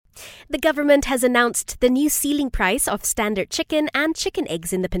The government has announced the new ceiling price of standard chicken and chicken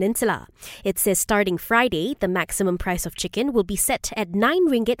eggs in the peninsula. It says starting Friday, the maximum price of chicken will be set at 9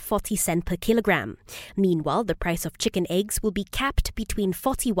 ringgit 40 cent per kilogram. Meanwhile, the price of chicken eggs will be capped between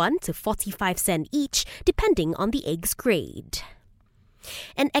 41 to 45 cent each, depending on the egg's grade.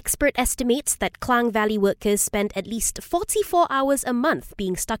 An expert estimates that Klang Valley workers spend at least 44 hours a month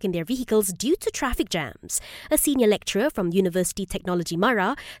being stuck in their vehicles due to traffic jams. A senior lecturer from University Technology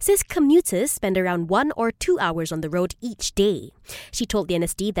Mara says commuters spend around 1 or 2 hours on the road each day. She told the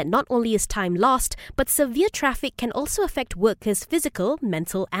NSD that not only is time lost, but severe traffic can also affect workers' physical,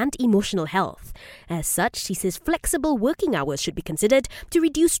 mental and emotional health. As such, she says flexible working hours should be considered to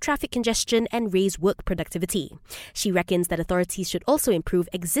reduce traffic congestion and raise work productivity. She reckons that authorities should also improve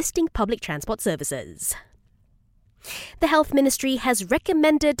existing public transport services. The Health Ministry has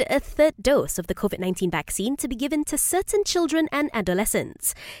recommended a third dose of the COVID-19 vaccine to be given to certain children and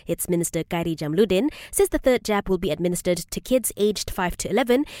adolescents. Its Minister Khairi Jamluddin says the third jab will be administered to kids aged 5 to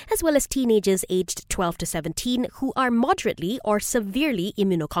 11 as well as teenagers aged 12 to 17 who are moderately or severely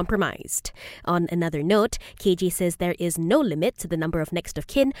immunocompromised. On another note, KJ says there is no limit to the number of next of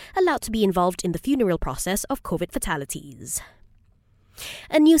kin allowed to be involved in the funeral process of COVID fatalities.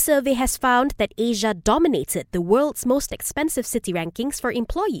 A new survey has found that Asia dominated the world's most expensive city rankings for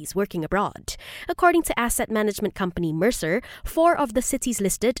employees working abroad. According to asset management company Mercer, 4 of the cities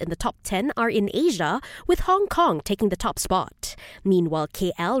listed in the top 10 are in Asia, with Hong Kong taking the top spot. Meanwhile,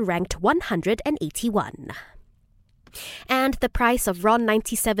 KL ranked 181. And the price of RON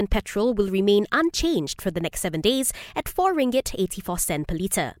 97 petrol will remain unchanged for the next 7 days at 4 ringgit 84 cent per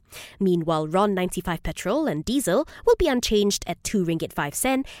litre. Meanwhile, RON 95 petrol and diesel will be unchanged at 2 ringgit 5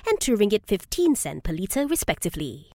 cent and 2 ringgit 15 cent per litre respectively.